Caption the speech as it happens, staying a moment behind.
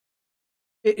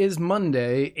It is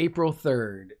Monday, April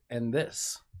 3rd, and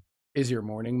this is your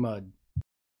Morning Mud.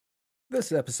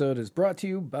 This episode is brought to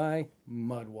you by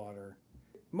Mudwater.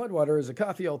 Mudwater is a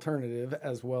coffee alternative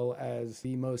as well as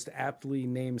the most aptly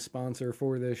named sponsor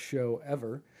for this show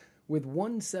ever, with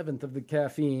 1/7 of the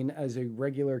caffeine as a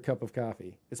regular cup of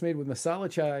coffee. It's made with masala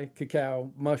chai,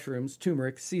 cacao, mushrooms,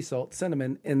 turmeric, sea salt,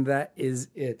 cinnamon, and that is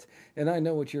it. And I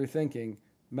know what you're thinking,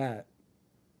 Matt.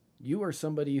 You are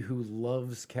somebody who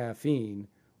loves caffeine.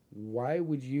 Why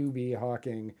would you be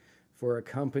hawking for a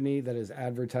company that is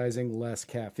advertising less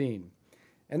caffeine?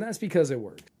 And that's because it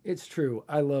worked. It's true.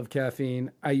 I love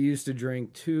caffeine. I used to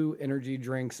drink 2 energy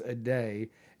drinks a day,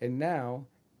 and now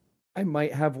I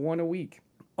might have one a week.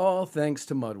 All thanks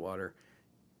to Mudwater.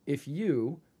 If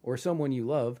you or someone you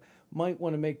love might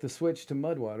want to make the switch to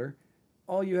Mudwater,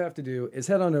 all you have to do is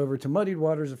head on over to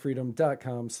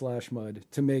muddiedwatersoffreedom.com/mud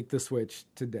to make the switch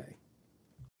today.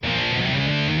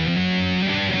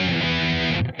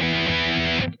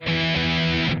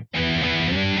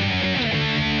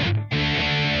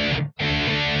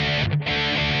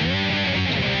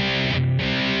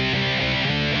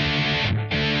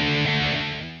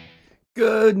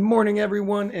 Good morning,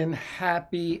 everyone, and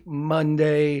happy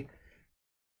Monday.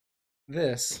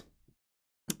 This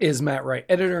is Matt Wright,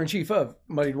 editor-in-chief of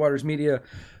Muddied Waters Media.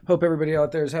 Hope everybody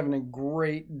out there is having a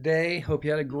great day. Hope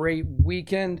you had a great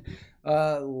weekend.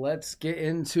 Let's get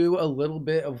into a little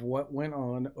bit of what went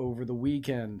on over the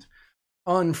weekend.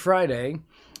 On Friday,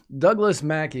 Douglas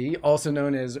Mackey, also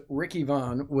known as Ricky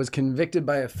Vaughn, was convicted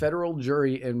by a federal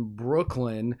jury in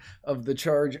Brooklyn of the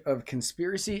charge of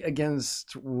conspiracy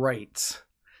against rights,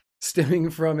 stemming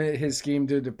from his scheme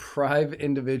to deprive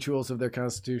individuals of their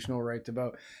constitutional right to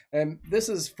vote. And this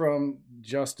is from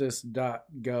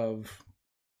justice.gov,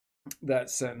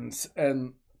 that sentence.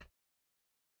 And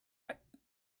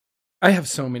I have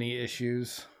so many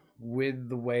issues with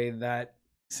the way that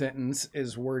sentence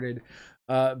is worded,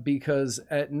 because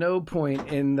at no point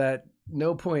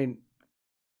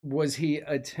was he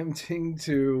attempting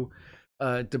to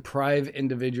deprive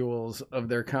individuals of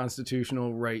their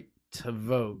constitutional right to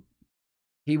vote.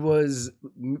 I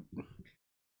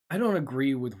don't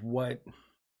agree with what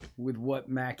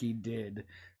Mackey did.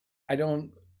 I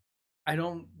don't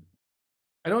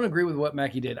agree with what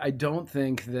Mackey did. I don't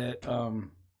think that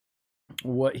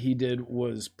what he did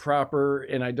was proper,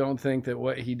 and I don't think that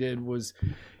what he did was,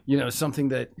 something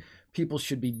that people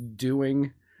should be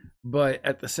doing. But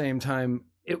at the same time,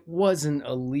 it wasn't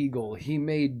illegal. He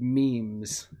made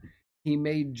memes, he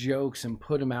made jokes and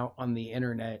put them out on the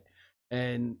internet,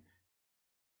 and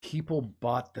people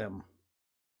bought them.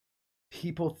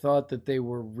 People thought that they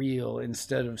were real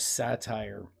instead of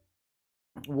satire.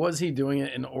 Was he doing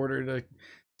it in order to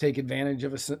take advantage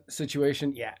of a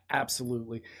situation? Yeah,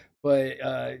 absolutely. But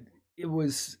it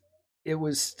was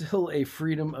still a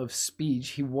freedom of speech.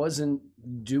 He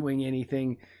wasn't doing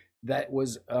anything that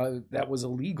was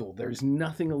illegal. There's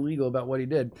nothing illegal about what he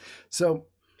did. So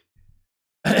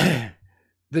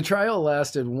the trial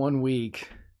lasted 1 week.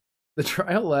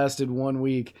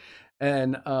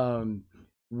 And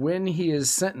when he is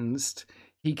sentenced,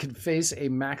 he could face a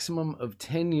maximum of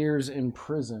 10 years in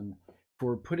prison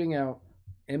for putting out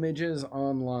images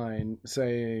online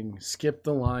saying skip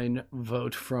the line,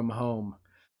 vote from home.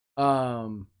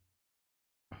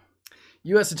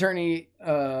 U.S. Attorney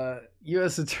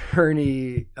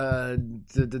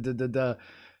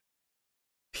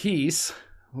Peace,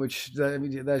 which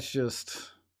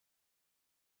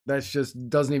that just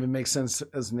doesn't even make sense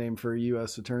as a name for a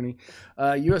U.S. attorney.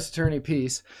 U.S. Attorney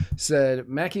Peace said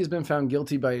Mackey has been found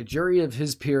guilty by a jury of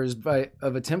his peers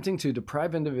of attempting to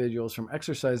deprive individuals from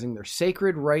exercising their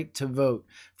sacred right to vote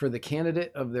for the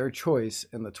candidate of their choice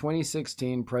in the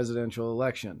 2016 presidential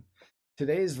election.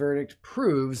 Today's verdict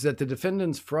proves that the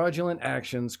defendant's fraudulent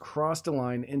actions crossed a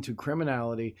line into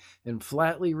criminality and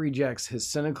flatly rejects his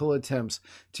cynical attempts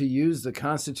to use the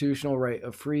constitutional right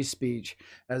of free speech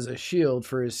as a shield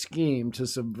for his scheme to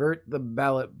subvert the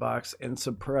ballot box and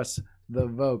suppress the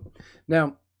vote.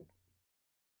 Now,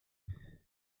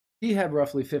 he had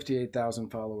roughly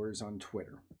 58,000 followers on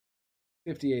Twitter.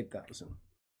 58,000.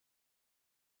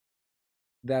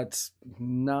 That's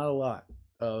not a lot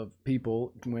of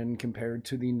people when compared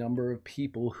to the number of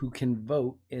people who can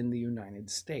vote in the United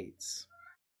States.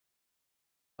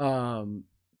 That's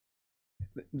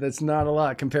not a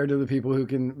lot compared to the people who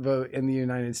can vote in the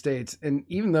United States. And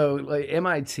even though like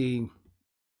MIT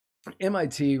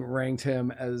ranked him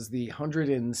as the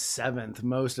 107th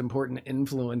most important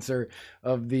influencer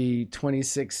of the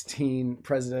 2016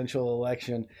 presidential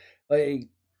election, like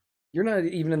you're not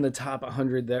even in the top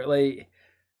 100 there. Like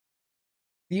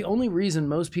The only reason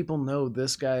most people know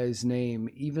this guy's name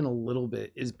even a little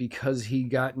bit is because he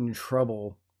got in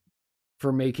trouble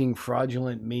for making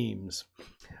fraudulent memes.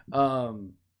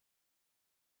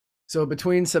 So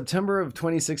between September of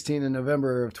 2016 and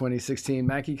November of 2016,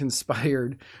 Mackey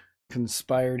conspired.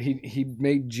 He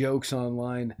made jokes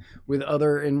online with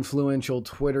other influential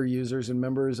Twitter users and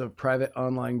members of private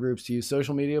online groups to use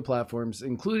social media platforms,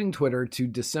 including Twitter, to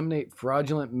disseminate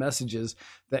fraudulent messages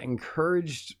that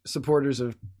encouraged supporters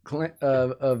of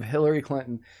Hillary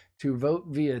Clinton to vote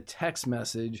via text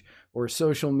message or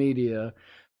social media,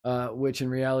 which in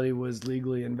reality was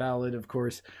legally invalid, of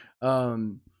course.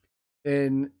 On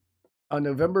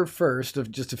November 1st,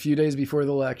 of just a few days before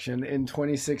the election in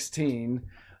 2016,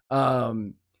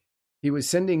 he was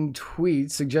sending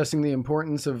tweets suggesting the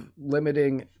importance of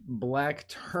limiting black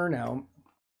turnout.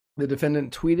 The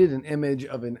defendant tweeted an image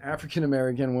of an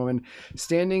African-American woman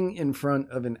standing in front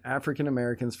of an African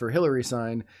Americans for Hillary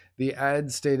sign. The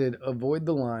ad stated, "Avoid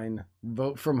the line,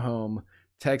 vote from home,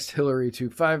 text Hillary to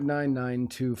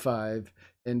 59925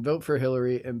 and vote for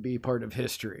Hillary and be part of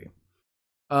history."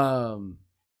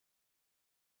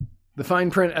 The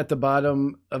fine print at the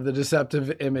bottom of the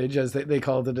deceptive image, as they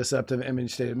call the deceptive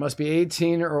image, stated, "Must be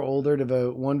 18 or older to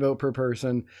vote, 1 vote per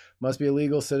person, must be a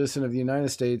legal citizen of the United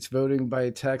States, voting by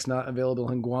text not available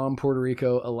in Guam, Puerto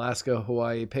Rico, Alaska,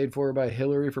 Hawaii, paid for by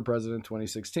Hillary for President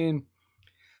 2016.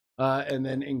 And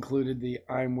then included the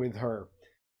 "I'm with her."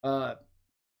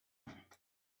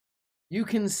 You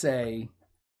can say,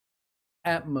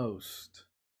 at most,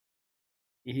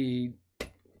 he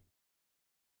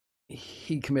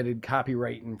committed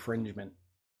copyright infringement.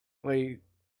 Like,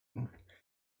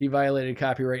 he violated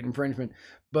copyright infringement.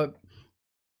 But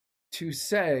to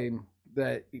say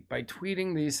that by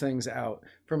tweeting these things out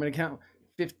from an account,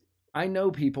 I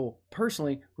know people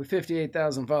personally with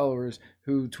 58,000 followers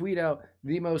who tweet out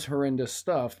the most horrendous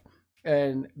stuff,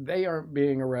 and they aren't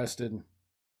being arrested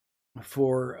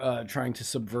for trying to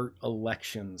subvert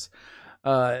elections.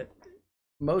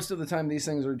 Most of the time these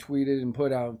things are tweeted and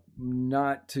put out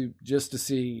not to just to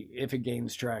see if it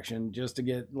gains traction, just to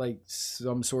get like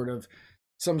some sort of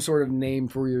name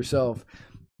for yourself.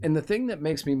 And the thing that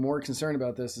makes me more concerned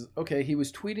about this is, okay, he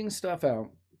was tweeting stuff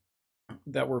out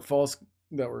that were false,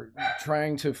 that were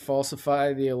trying to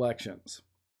falsify the elections.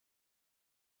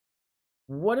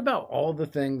 What about all the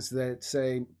things that,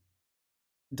 say,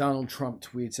 Donald Trump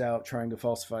tweets out trying to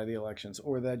falsify the elections,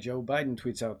 or that Joe Biden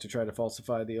tweets out to try to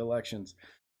falsify the elections?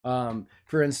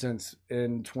 For instance,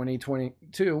 in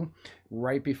 2022,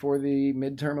 right before the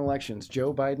midterm elections,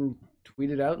 Joe Biden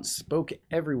tweeted out and spoke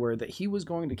everywhere that he was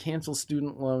going to cancel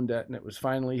student loan debt, and it was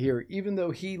finally here, even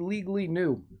though he legally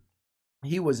knew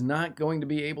he was not going to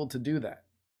be able to do that.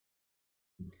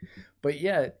 But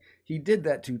yet, he did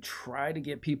that to try to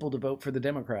get people to vote for the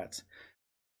Democrats.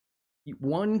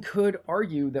 One could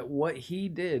argue that what he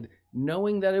did,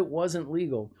 knowing that it wasn't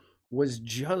legal, was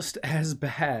just as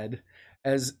bad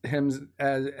as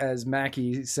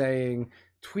Mackey saying,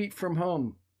 "Tweet from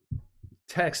home,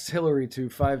 text Hillary to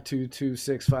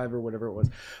 52265" or whatever it was.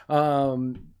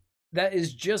 That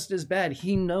is just as bad.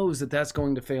 He knows that that's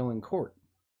going to fail in court.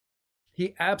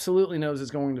 He absolutely knows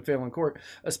it's going to fail in court,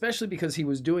 especially because he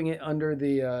was doing it under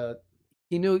the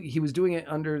he knew he was doing it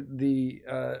under the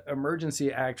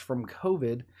Emergency Act from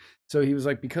COVID. So he was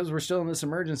like, because we're still in this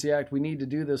Emergency Act, we need to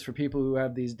do this for people who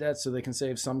have these debts so they can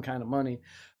save some kind of money.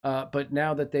 But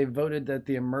now that they've voted that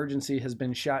the emergency has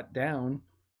been shot down,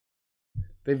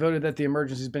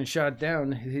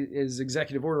 his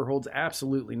executive order holds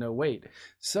absolutely no weight.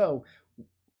 So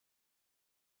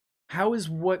how is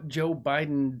what Joe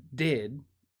Biden did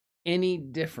any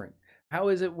different? How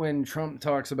is it when Trump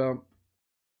talks about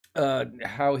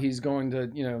how he's going to,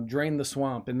 drain the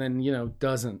swamp and then,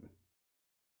 doesn't?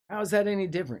 How is that any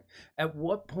different? At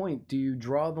what point do you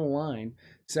draw the line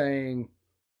saying,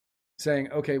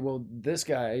 okay, well, this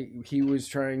guy, he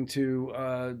was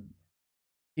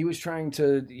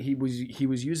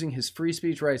using his free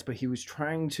speech rights, but he was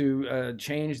trying to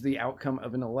change the outcome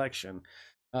of an election.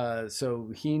 So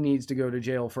he needs to go to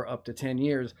jail for up to 10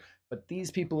 years. But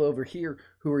these people over here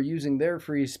who are using their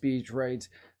free speech rights,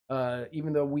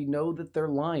 even though we know that they're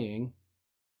lying,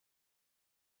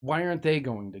 why aren't they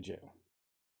going to jail?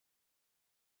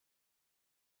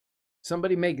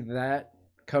 Somebody make that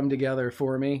come together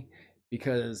for me,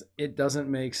 because it doesn't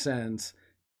make sense.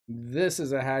 This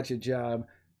is a hatchet job.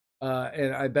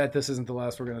 And I bet this isn't the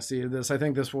last we're going to see of this. I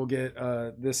think this will get,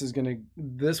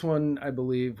 this one, I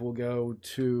believe, will go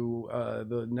to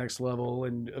the next level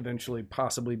and eventually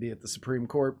possibly be at the Supreme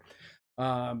Court.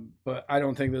 But I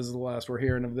don't think this is the last we're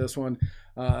hearing of this one.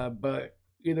 But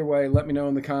either way, let me know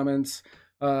in the comments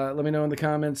Let me know in the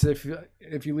comments if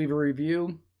you leave a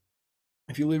review.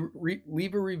 If you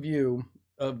leave a review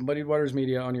of Muddied Waters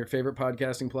Media on your favorite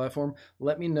podcasting platform,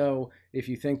 let me know if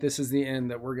you think this is the end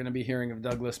that we're going to be hearing of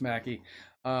Douglas Mackey.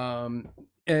 And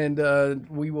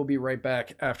we will be right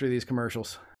back after these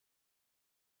commercials.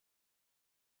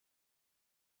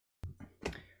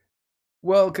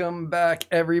 Welcome back,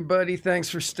 everybody. Thanks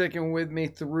for sticking with me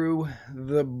through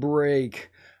the break.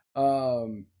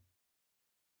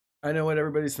 I know what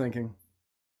everybody's thinking.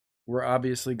 We're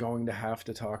obviously going to have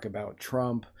to talk about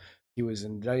Trump. He was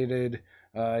indicted.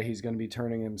 He's going to be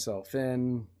turning himself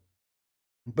in.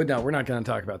 But no, we're not going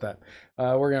to talk about that.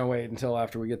 We're going to wait until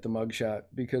after we get the mugshot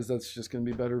because that's just going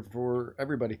to be better for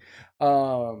everybody.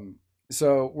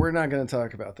 So we're not going to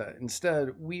talk about that. Instead,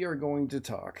 we are going to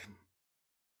talk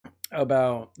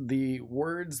about the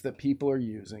words that people are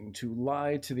using to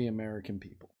lie to the American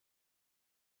people.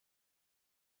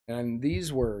 And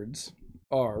these words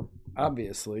are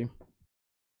obviously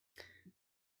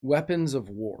weapons of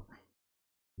war.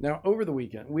 Now, over the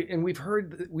weekend, we've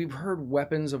heard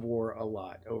weapons of war a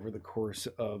lot over the course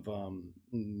of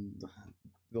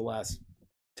the last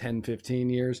 10, 15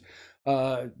 years,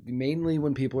 mainly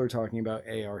when people are talking about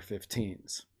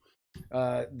AR-15s.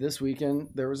 This weekend,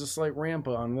 there was a slight ramp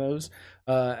on those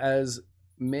as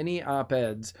many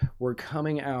op-eds were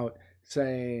coming out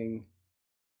saying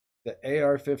that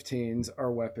AR-15s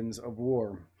are weapons of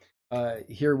war.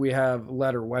 Here we have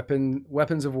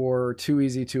weapons of war are too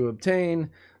easy to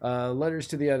obtain. Letters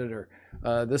to the editor.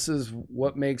 This is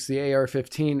what makes the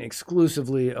AR-15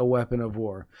 exclusively a weapon of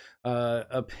war.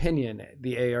 Opinion.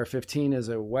 The AR-15 is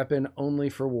a weapon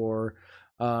only for war.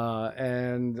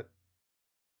 And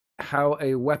how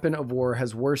a weapon of war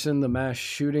has worsened the mass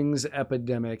shootings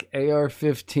epidemic.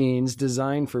 AR-15s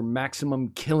designed for maximum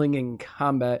killing in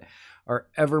combat are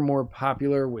ever more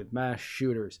popular with mass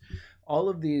shooters. All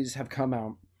of these have come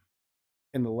out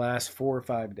in the last 4 or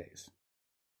 5 days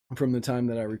from the time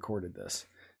that I recorded this.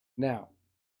 Now,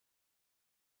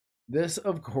 this,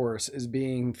 of course, is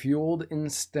being fueled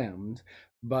and stemmed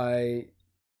by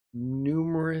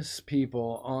numerous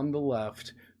people on the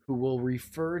left who will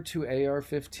refer to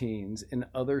AR-15s and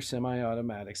other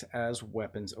semi-automatics as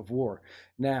weapons of war.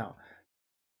 Now,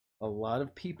 a lot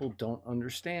of people don't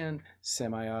understand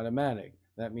semi-automatic.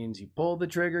 That means you pull the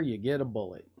trigger, you get a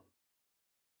bullet.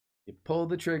 You pull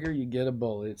the trigger, you get a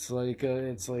bullet. It's like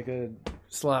a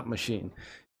slot machine.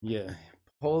 You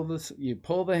pull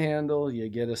the handle, you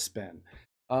get a spin.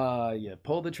 You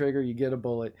pull the trigger, you get a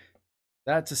bullet.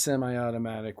 That's a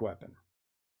semi-automatic weapon.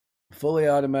 Fully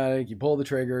automatic, you pull the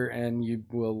trigger and you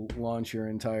will launch your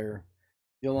entire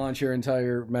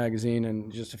magazine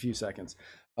in just a few seconds.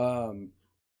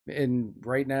 And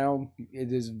right now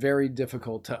it is very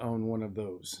difficult to own one of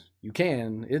those. You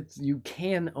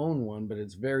can own one, but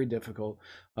it's very difficult,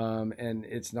 and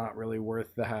it's not really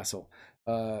worth the hassle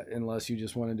unless you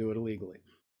just want to do it illegally.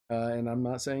 And I'm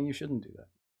not saying you shouldn't do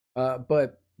that,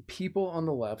 but people on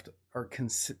the left are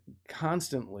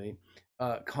constantly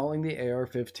calling the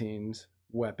AR-15s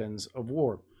weapons of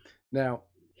war. Now,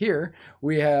 here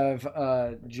we have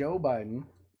Joe Biden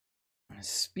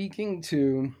speaking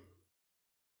to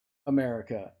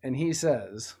America, and he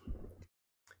says,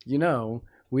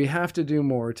 we have to do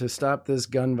more to stop this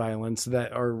gun violence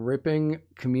that are ripping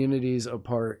communities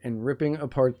apart and ripping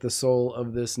apart the soul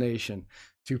of this nation,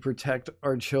 to protect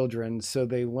our children so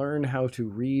they learn how to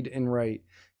read and write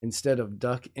instead of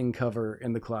duck and cover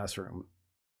in the classroom.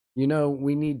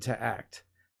 We need to act.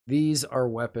 These are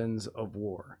weapons of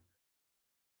war.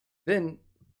 Then,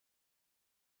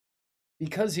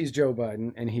 because he's Joe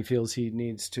Biden and he feels he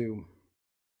needs to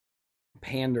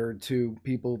pander to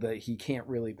people that he can't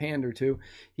really pander to,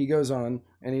 he goes on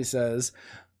and he says,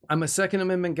 I'm a Second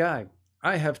Amendment guy.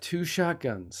 I have 2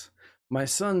 shotguns. My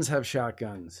sons have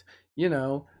shotguns,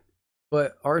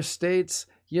 but our states,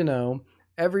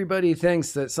 everybody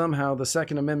thinks that somehow the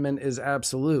Second Amendment is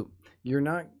absolute. You're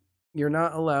not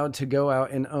allowed to go out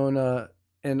and own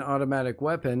an automatic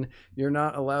weapon. You're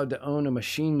not allowed to own a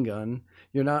machine gun.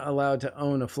 You're not allowed to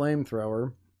own a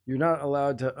flamethrower. You're not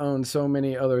allowed to own so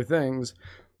many other things.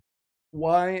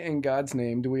 Why in God's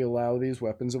name do we allow these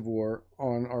weapons of war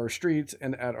on our streets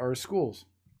and at our schools?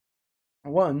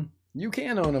 1, you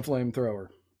can own a flamethrower.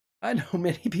 I know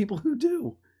many people who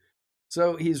do.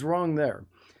 So he's wrong there.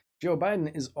 Joe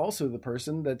Biden is also the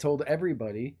person that told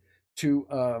everybody to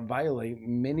violate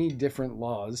many different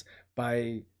laws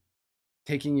by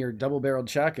taking your double-barreled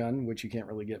shotgun, which you can't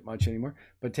really get much anymore,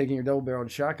 but taking your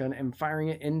double-barreled shotgun and firing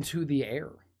it into the air.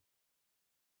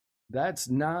 That's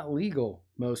not legal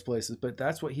most places, but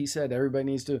that's what he said. Everybody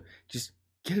needs to just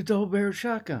get a double-barreled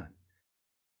shotgun.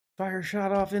 fire a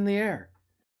shot off in the air.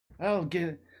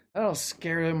 That'll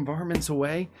scare them varmints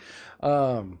away.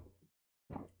 But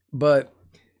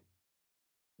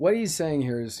what he's saying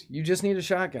here is you just need a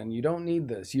shotgun. You don't need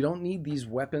this. You don't need these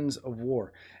weapons of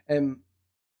war. And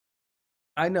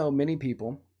I know many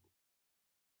people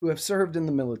who have served in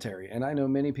the military, and I know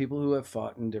many people who have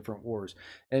fought in different wars.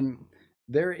 And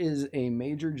there is a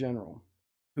major general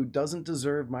who doesn't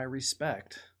deserve my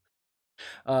respect.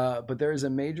 But there is a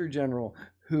major general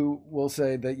who will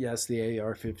say that yes, the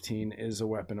AR-15 is a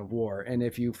weapon of war. And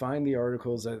if you find the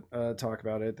articles that talk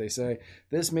about it, they say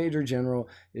this major general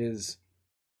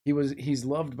he's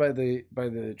loved by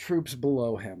the troops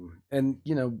below him. And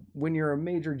you know, when you're a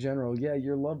major general, yeah,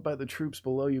 you're loved by the troops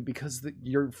below you because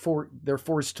they're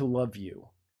forced to love you.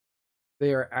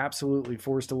 They are absolutely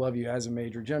forced to love you as a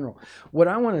major general. What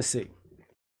I want to see,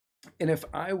 and if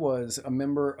I was a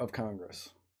member of Congress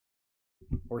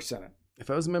or Senate, if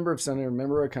I was a member of Senate or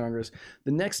member of Congress,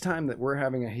 the next time that we're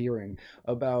having a hearing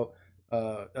about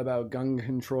gun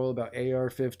control, about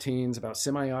AR-15s, about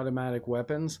semi-automatic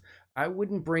weapons, I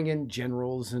wouldn't bring in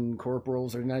generals and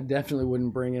corporals, and I definitely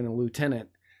wouldn't bring in a lieutenant.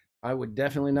 I would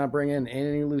definitely not bring in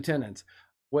any lieutenants.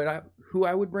 Who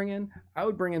I would bring in? I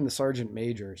would bring in the sergeant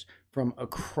majors from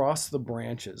across the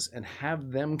branches and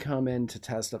have them come in to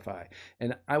testify.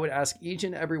 And I would ask each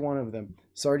and every one of them,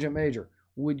 Sergeant Major,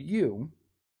 would you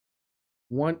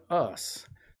want us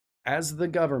as the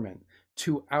government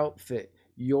to outfit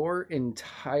your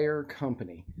entire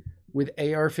company with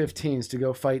AR-15s to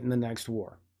go fight in the next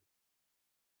war?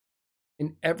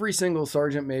 And every single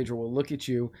sergeant major will look at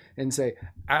you and say,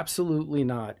 absolutely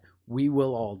not. We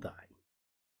will all die.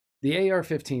 The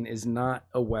AR-15 is not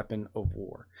a weapon of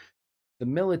war. The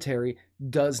military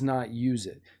does not use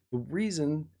it. The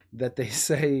reason that they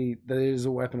say that it is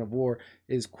a weapon of war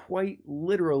is quite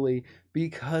literally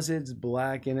because it's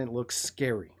black and it looks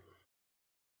scary.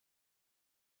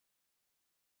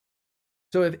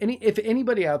 So if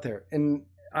anybody out there, and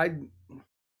I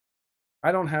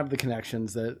don't have the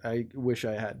connections that I wish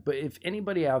I had, but if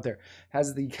anybody out there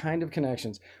has the kind of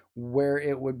connections where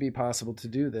it would be possible to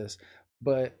do this,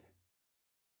 but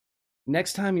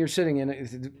next time you're sitting in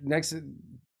it,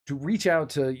 to reach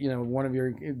out to, you know, one of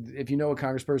your, if you know a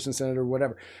congressperson, senator,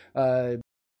 whatever.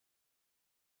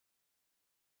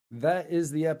 That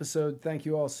is the episode. Thank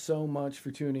you all so much for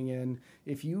tuning in.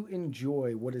 If you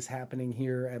enjoy what is happening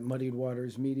here at Muddied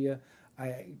Waters Media,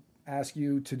 I ask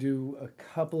you to do a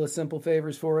couple of simple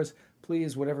favors for us.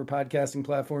 Please, whatever podcasting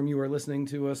platform you are listening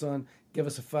to us on, give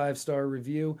us a 5-star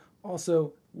review.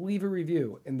 Also, leave a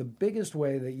review. And the biggest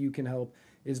way that you can help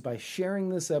is by sharing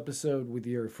this episode with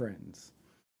your friends.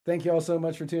 Thank you all so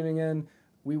much for tuning in.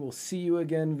 We will see you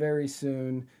again very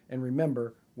soon. And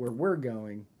remember, where we're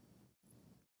going,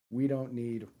 we don't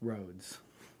need roads.